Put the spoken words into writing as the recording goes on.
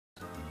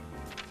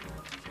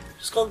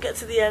Just gotta get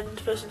to the end.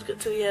 Person's get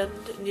to the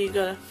end, and you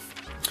gotta.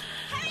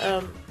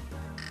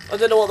 I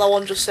don't know what that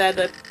one just said.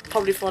 But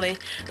probably funny.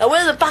 Now,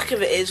 where the back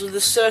of it is with the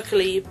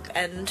circly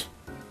end.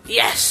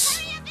 Yes.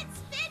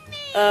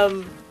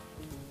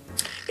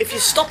 If you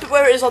stop it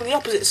where it is on the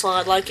opposite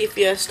side, like if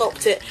you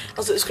stopped it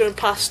as it was going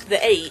past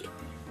the 8,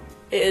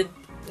 it'd,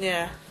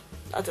 yeah,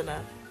 I don't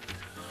know.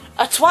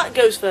 A twat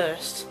goes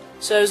first.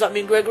 So does that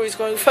mean Gregory's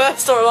going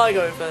first, or am I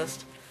going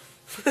first?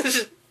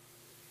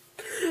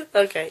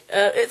 Okay,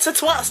 it's a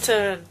twat's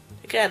turn.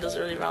 Again,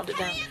 doesn't really round it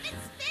down.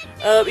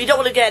 You don't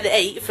want to get an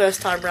 8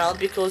 first time round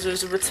because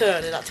there's a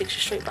return and that takes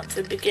you straight back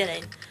to the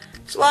beginning.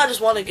 So I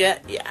just want to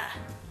get, yeah,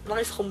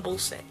 nice humble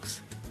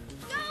 6.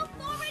 Go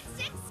forward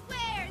 6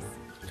 squares.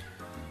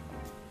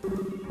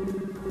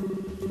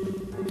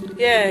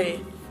 Yay.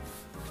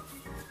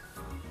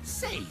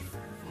 Safe.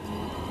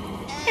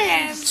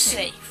 And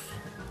safe.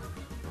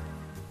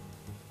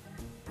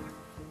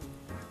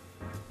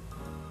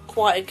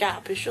 Quite a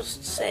gap, it's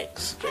just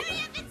 6. Hurry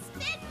up and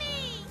spin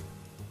me.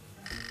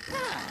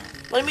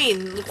 What do you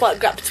mean, quite a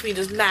gap between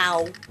us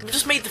now? We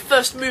just made the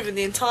first move in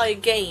the entire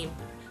game.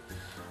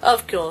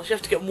 Of course, you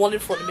have to get one in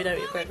front of me, don't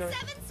you, Gregory?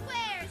 7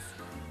 squares.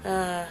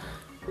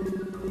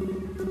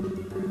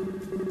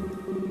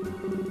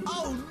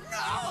 Oh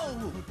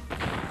no!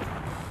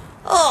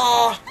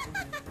 Oh,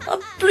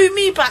 that blew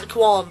me back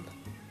one.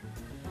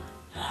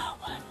 Oh,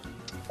 whatever.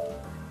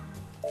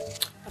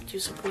 Have to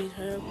use some green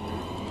herb.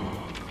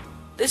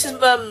 This is,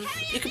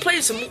 you can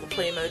play some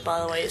multiplayer mode, by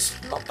the way. It's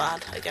not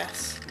bad, I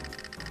guess.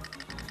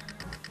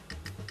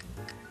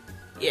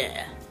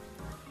 Yeah.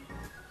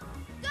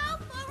 Go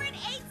forward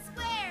 8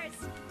 squares.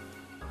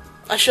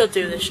 I should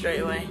do this straight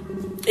away.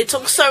 It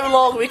took so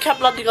long, we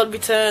kept landing on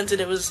returns and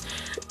it was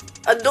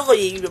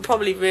annoying but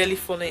probably really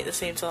funny at the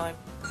same time.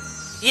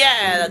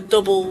 Yeah, that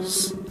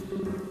doubles.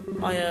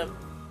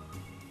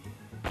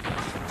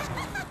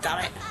 Damn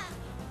it.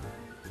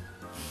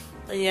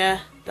 And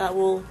yeah, that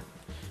will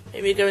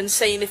make me go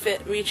insane if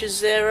it reaches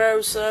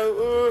 0,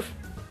 so...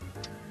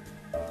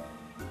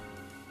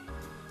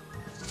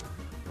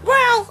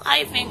 Well,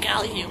 I think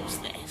I'll use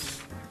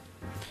this.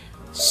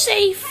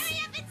 Safe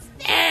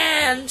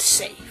and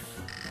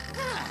safe.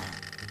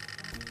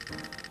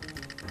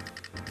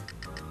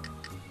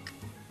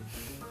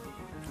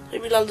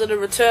 Maybe land on a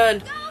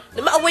return.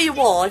 No matter where you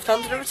are, if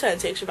landing on a return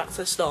takes you back to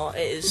the start.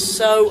 It is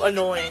so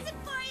annoying.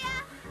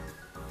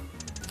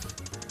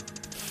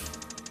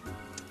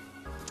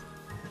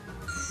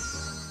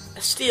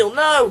 A steal,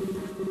 no!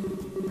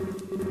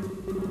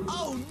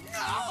 Oh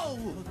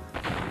no!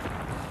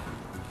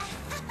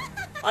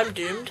 I'm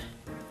doomed.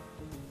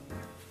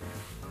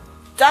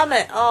 Damn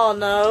it! Oh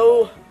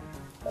no!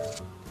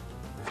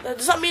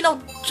 Does that mean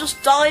I'll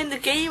just die in the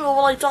game, or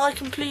will I die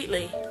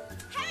completely?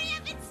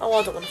 Oh,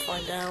 I don't want to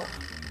find out.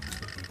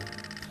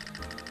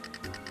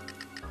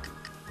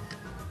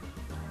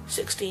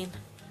 16.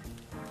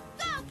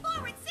 Go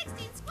forward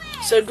 16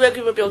 squares. So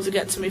Gregory won't be able to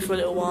get to me for a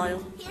little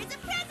while. Here's a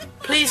present.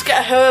 Please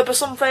get a herb or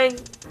something.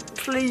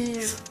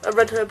 Please, a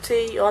red herb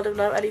tea, or I don't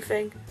know,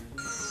 anything.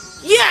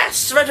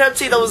 Yes, red herb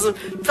tea.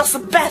 That's the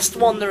best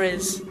one there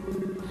is.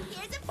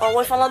 Oh,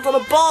 what if I land on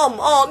a bomb?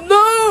 Oh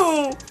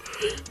no!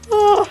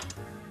 Oh.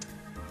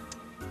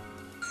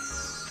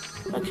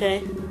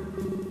 Okay.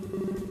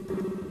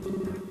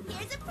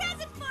 Here's a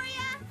present for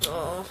you.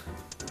 Oh.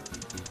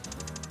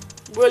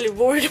 Really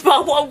worried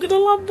about what I'm gonna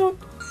land on.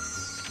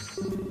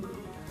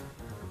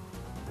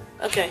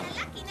 Okay. The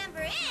lucky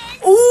number is...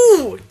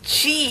 Ooh,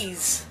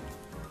 jeez.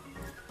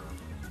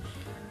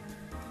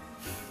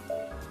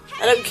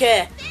 I don't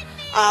care.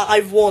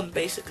 I've won,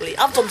 basically.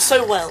 I've done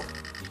so well.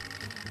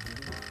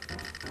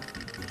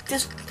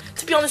 Just,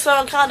 to be honest though,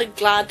 I'm kind of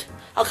glad.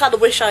 I kind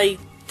of wish I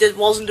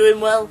wasn't doing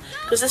well,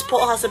 because this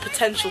portal has the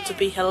potential to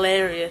be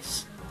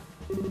hilarious.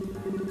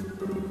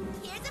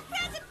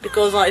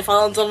 Because like, if I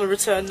land on a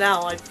return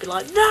now, I'd be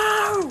like,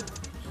 no!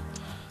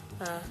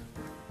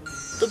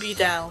 W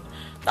down.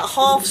 That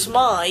halves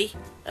my...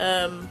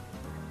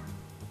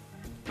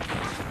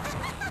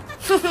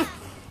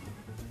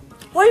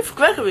 What if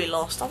Gregory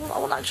lost? I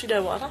want to actually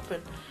know what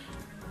happened.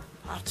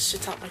 I have to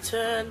sit out my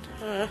turn.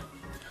 As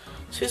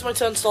soon as my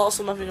turn starts,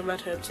 I'm having a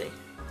red herb tea.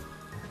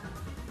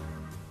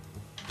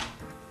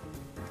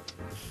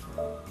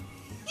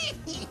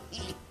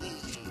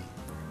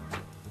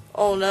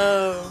 Oh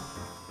no.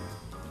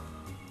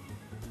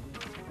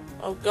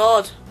 Oh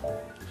god.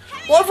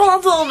 What if I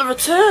landed on the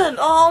return?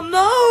 Oh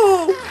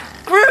no!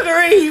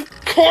 Gregory, you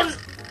cunt!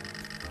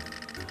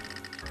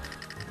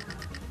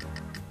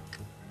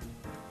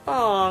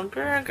 Oh,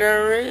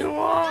 Gregory,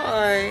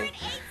 why?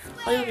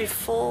 Oh, you'll be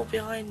 4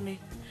 behind me.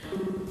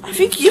 I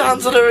think he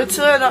lands on a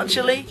return,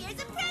 actually.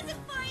 Here's a present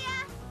for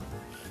you.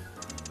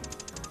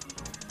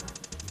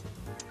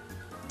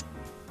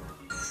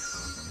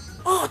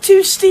 Oh,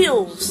 2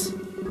 steals.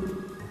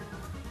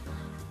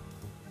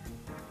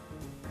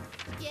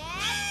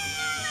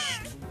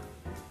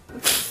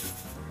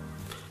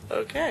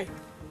 Okay.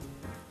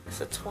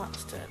 It's a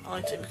twat's turn.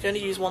 Item. You can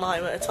only use 1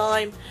 item at a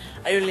time.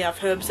 I only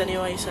have herbs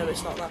anyway, so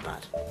it's not that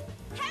bad.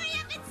 Hurry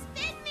up and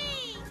spin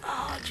me.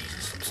 Oh, Jesus.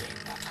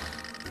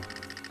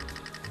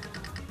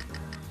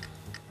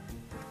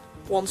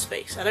 1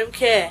 space. I don't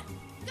care.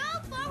 Go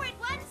forward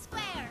 1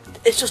 square.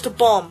 It's just a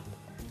bomb.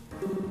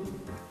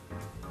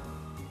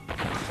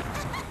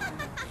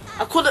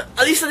 I couldn't.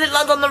 At least I didn't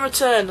land on the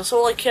return. That's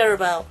all I care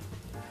about.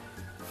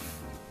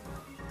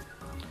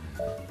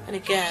 And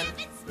again,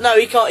 no,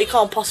 he can't. He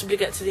can't possibly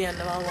get to the end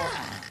no matter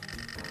what.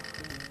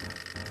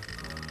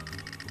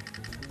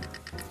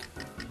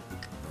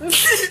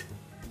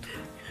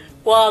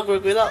 Wow,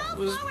 Gregory, that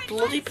was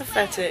bloody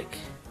pathetic.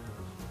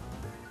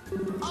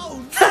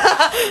 Oh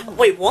no!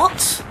 Wait,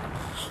 what?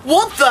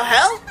 What the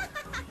hell?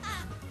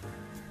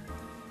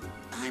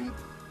 I'm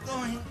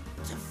going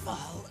to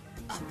fall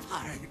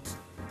apart.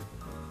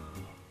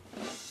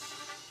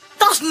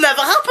 That's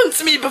never happened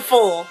to me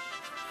before.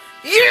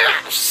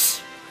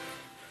 Yes!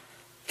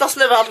 That's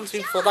never happened to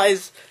me before. That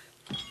is.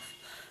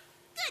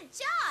 Good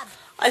job.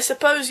 I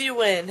suppose you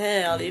win.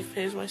 Here, I'll leave.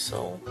 Here's my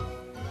soul.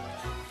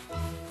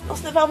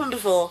 That's never happened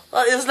before.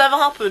 That has never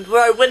happened.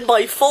 Where I win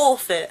by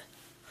forfeit.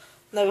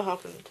 Never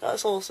happened.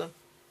 That's awesome.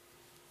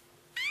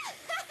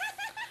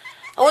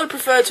 I would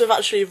prefer to have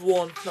actually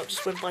won, not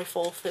just win by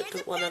forfeit,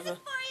 but whatever.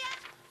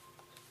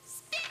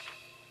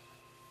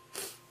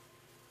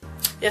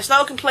 Yes,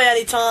 now I can play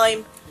any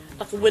time.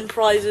 I can win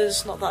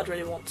prizes. Not that I'd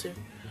really want to.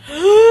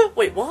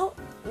 Wait, what?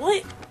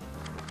 Wait.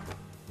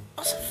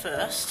 That's a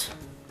first.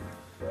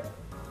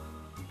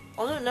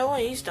 I don't know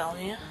why he's down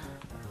here.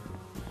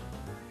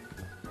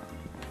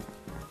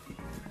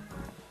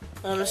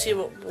 Let's see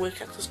what Word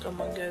Cactus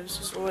Gunman goes.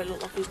 Doesn't already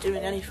look like he's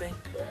doing anything.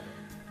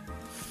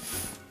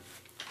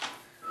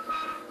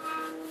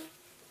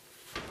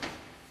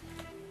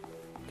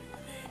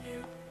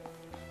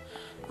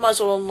 Might as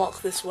well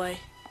unlock this way.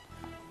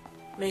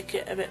 Make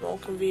it a bit more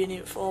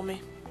convenient for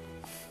me.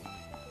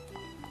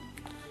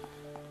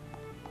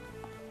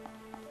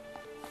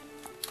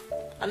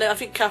 I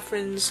think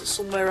Catherine's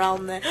somewhere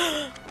around there.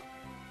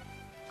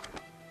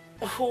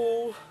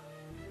 Oh,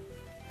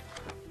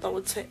 that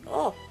would take.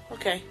 Oh,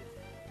 okay.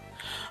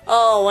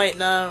 Oh wait,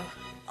 no.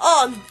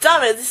 Oh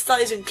damn it!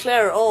 That isn't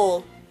clear at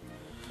all.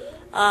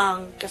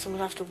 I guess I'm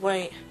gonna have to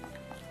wait.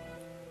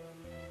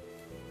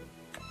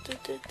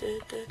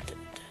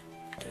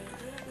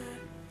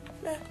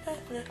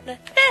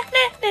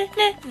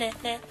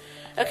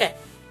 Okay.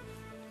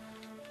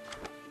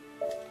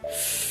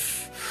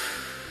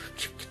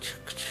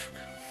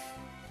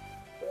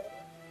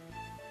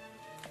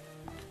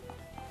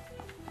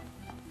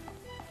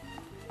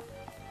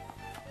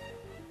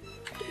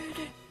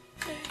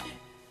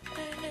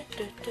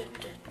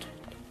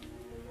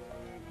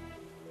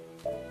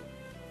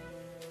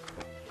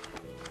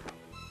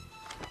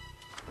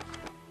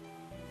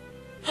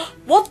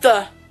 What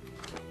the?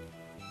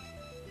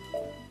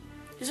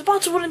 He's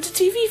about to run into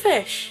TV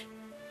fish.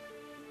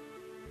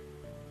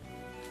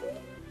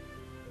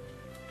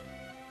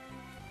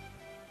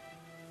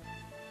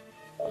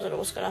 I don't know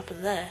what's going to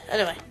happen there.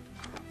 Anyway.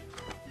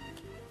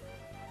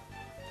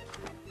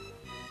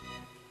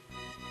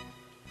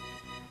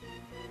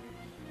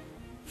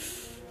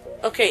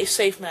 Okay, it's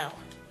safe now.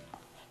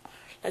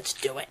 Let's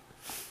do it.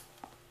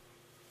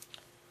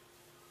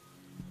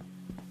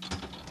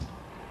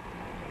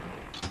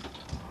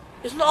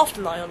 It's not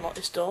often that I unlock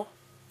this door.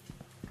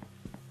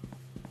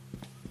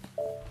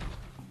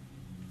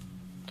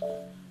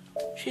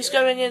 She's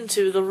going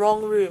into the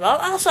wrong room.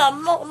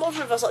 I'm not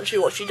sure if that's actually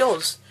what she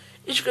does.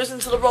 She goes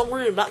into the wrong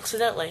room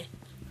accidentally.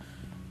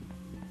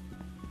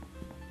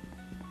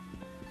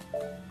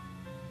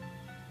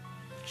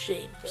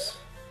 James.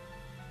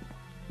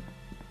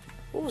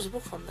 What was the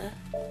book on there?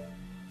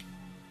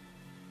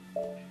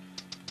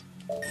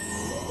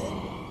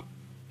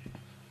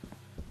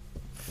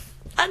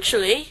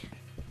 Actually,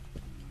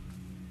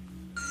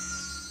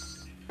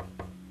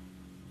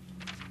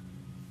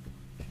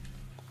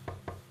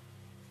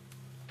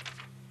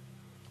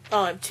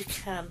 oh, empty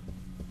can.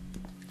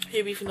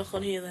 Maybe if you look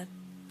on here then.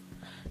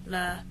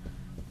 Nah.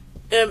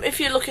 If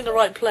you look in the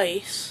right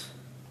place.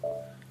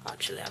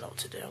 Actually, I know what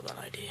to do. I've got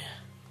an idea.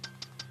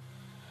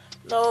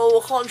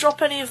 No, I can't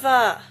drop any of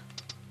that.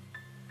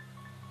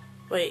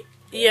 Wait.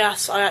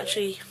 Yes, I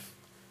actually.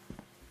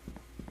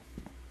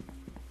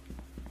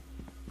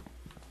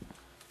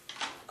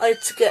 I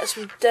had to get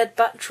some dead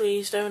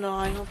batteries, don't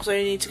I? Because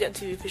I need to get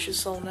TV Fish's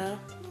soul now.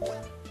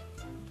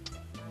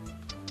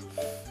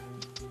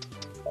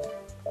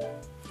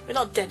 We're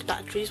not dead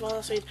batteries, well,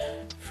 I said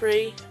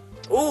 3.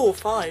 Oh,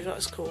 5,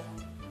 that's cool.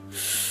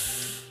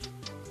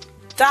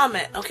 Damn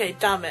it, okay,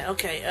 damn it,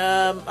 okay.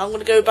 I'm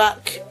gonna go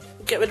back,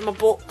 get rid of my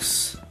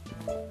books.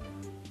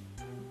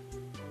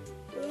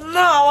 No,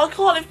 I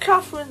can't if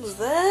Catherine's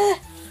there.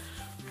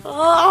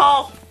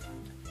 Oh!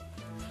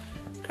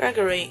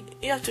 Gregory,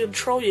 you have to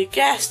control your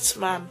guests,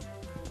 man.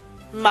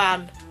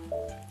 Man.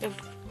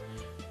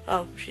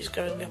 Oh, she's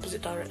going the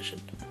opposite direction.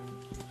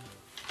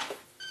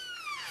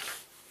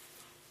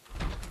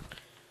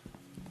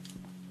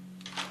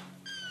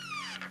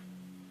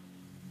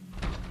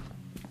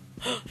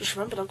 Just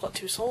remembered I've got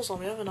 2 souls on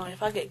me, haven't I?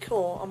 If I get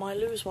caught, I might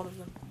lose one of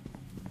them.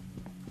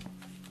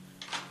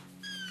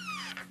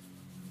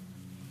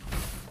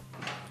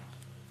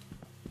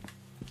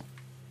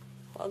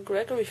 A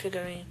Gregory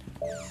figurine.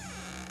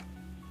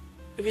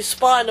 If you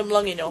spy on them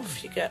long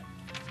enough, you get...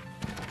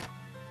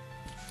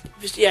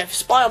 if you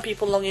spy on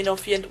people long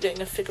enough, you end up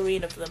getting a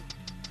figurine of them.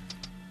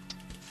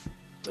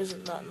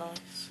 Isn't that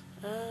nice?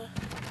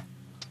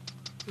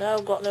 No,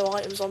 I've got no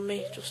items on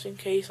me, just in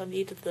case I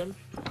needed them.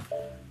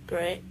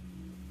 Great.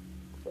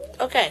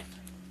 Okay.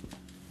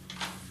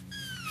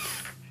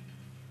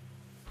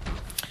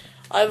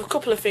 I have a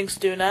couple of things to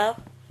do now.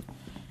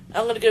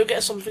 I'm going to go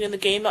get something in the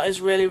game that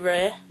is really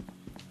rare.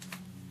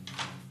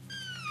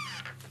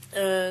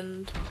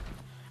 And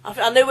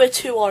I know where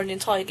two are in the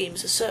entire game.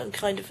 It's a certain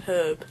kind of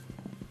herb.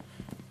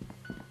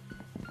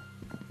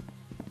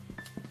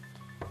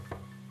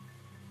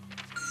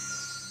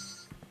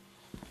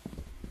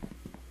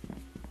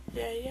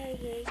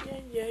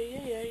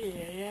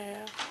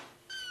 Yeah.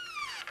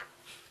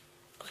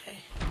 Okay.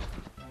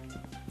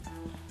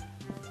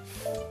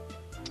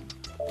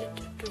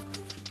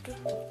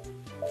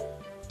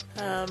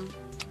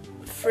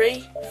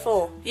 3,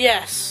 4.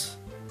 Yes.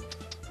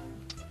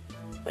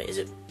 Wait, is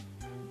it?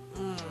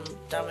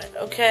 Damn it.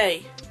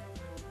 Okay.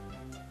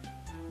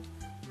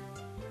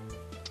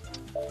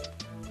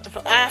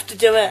 I have to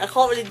do it. I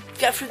can't really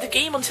get through the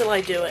game until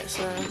I do it.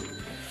 So,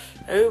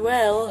 oh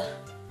well.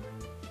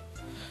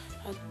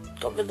 I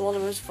got rid of one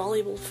of the most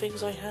valuable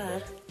things I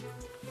had.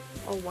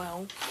 Oh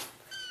well.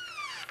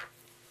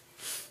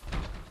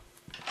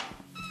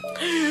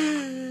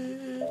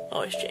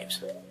 Oh, it's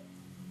James.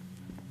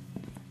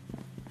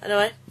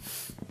 Anyway,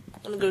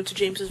 I'm gonna go to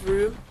James's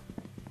room.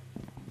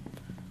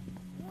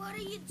 What are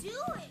you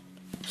doing?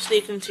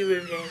 Sneaking into your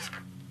room, James.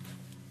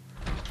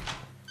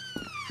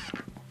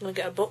 I'm gonna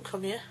get a book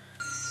from you.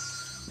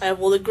 I have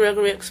all the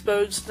Gregory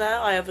exposed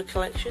now. I have a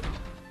collection.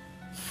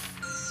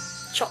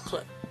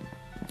 Chocolate.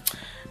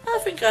 I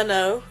think I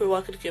know who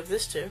I could give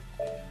this to.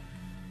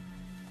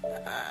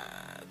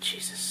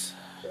 Jesus.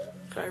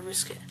 Could I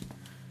risk it?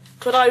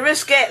 Could I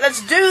risk it?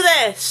 Let's do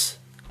this!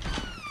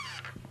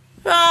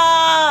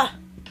 Ah!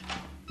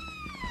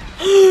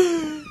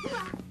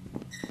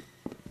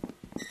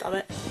 Damn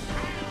it.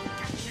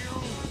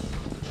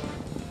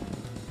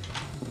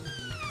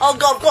 Oh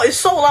god, I've got his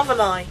soul, haven't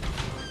I?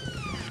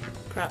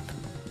 Crap.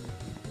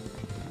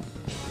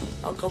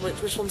 Oh god,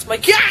 which one's my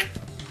cat?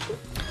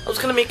 I was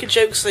gonna make a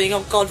joke saying,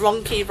 oh god,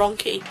 wrong key, wrong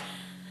key.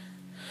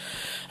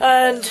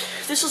 And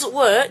this doesn't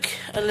work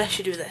unless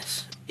you do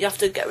this. You have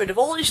to get rid of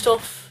all your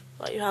stuff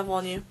that you have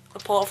on you,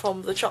 apart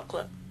from the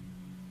chocolate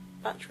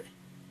battery.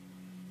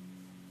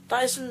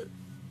 That isn't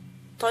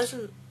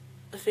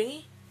a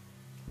thingy?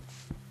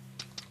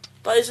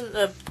 That isn't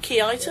a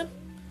key item?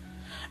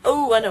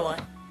 Oh, I know why.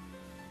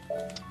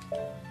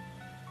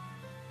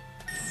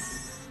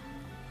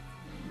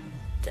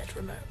 Dead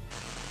remote.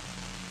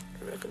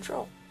 Remote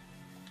control.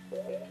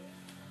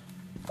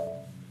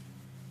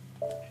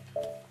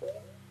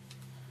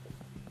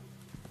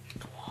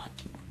 Come on.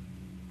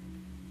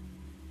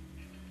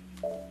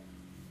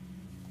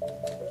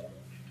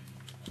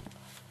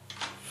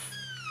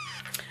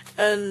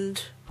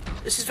 And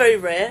this is very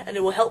rare, and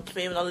it will help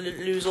me when I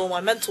lose all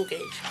my mental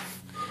gauge.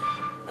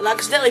 And I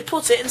accidentally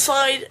put it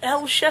inside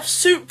Hell Chef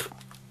soup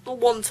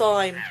one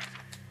time.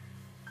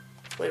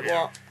 Wait,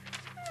 what?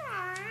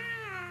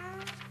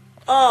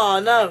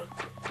 Oh, no.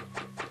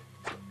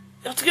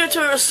 You have to go to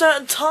it at a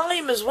certain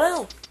time as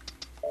well.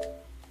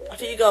 I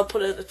think you gotta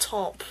put it at the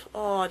top.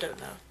 Oh, I don't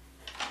know.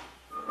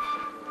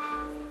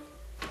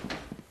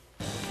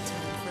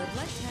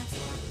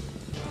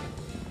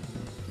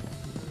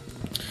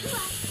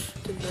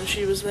 Didn't know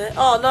she was there.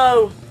 Oh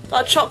no!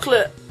 That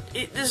chocolate!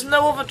 There's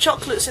no other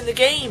chocolates in the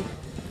game!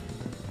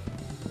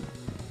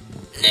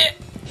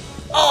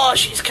 Oh,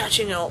 she's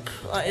catching up.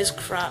 That is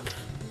crap.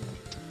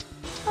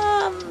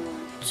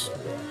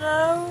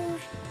 No.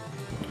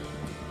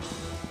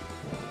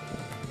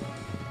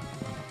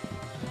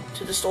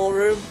 To the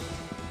storeroom.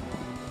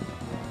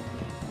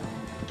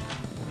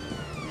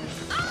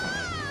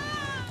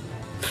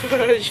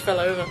 She fell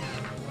over.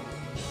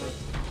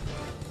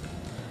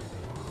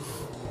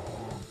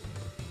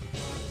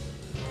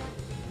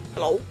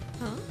 Hello?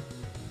 Huh?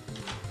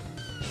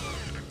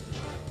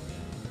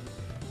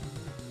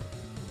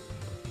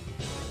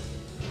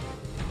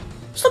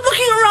 Stop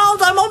looking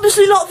around! I'm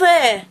obviously not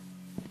there!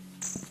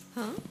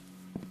 Huh?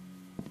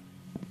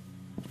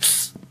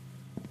 Psst.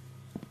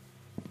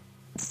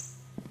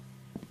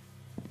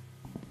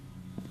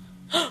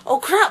 Oh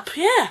crap,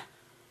 yeah!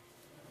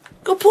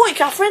 Good point,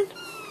 Catherine!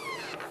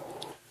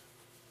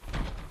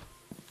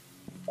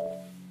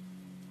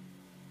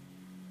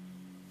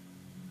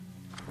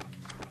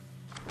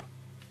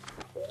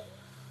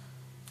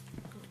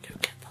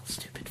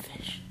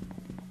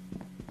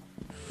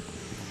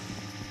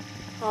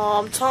 Oh,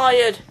 I'm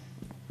tired.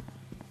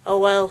 Oh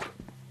well.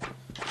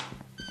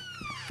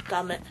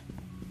 Damn it.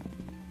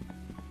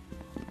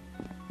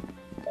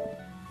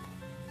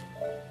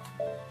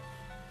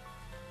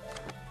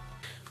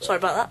 Sorry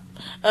about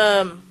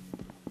that.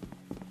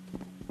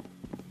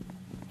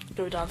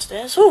 Go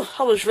downstairs. Oh,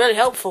 that was really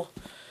helpful.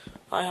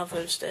 I have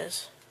those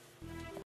stairs.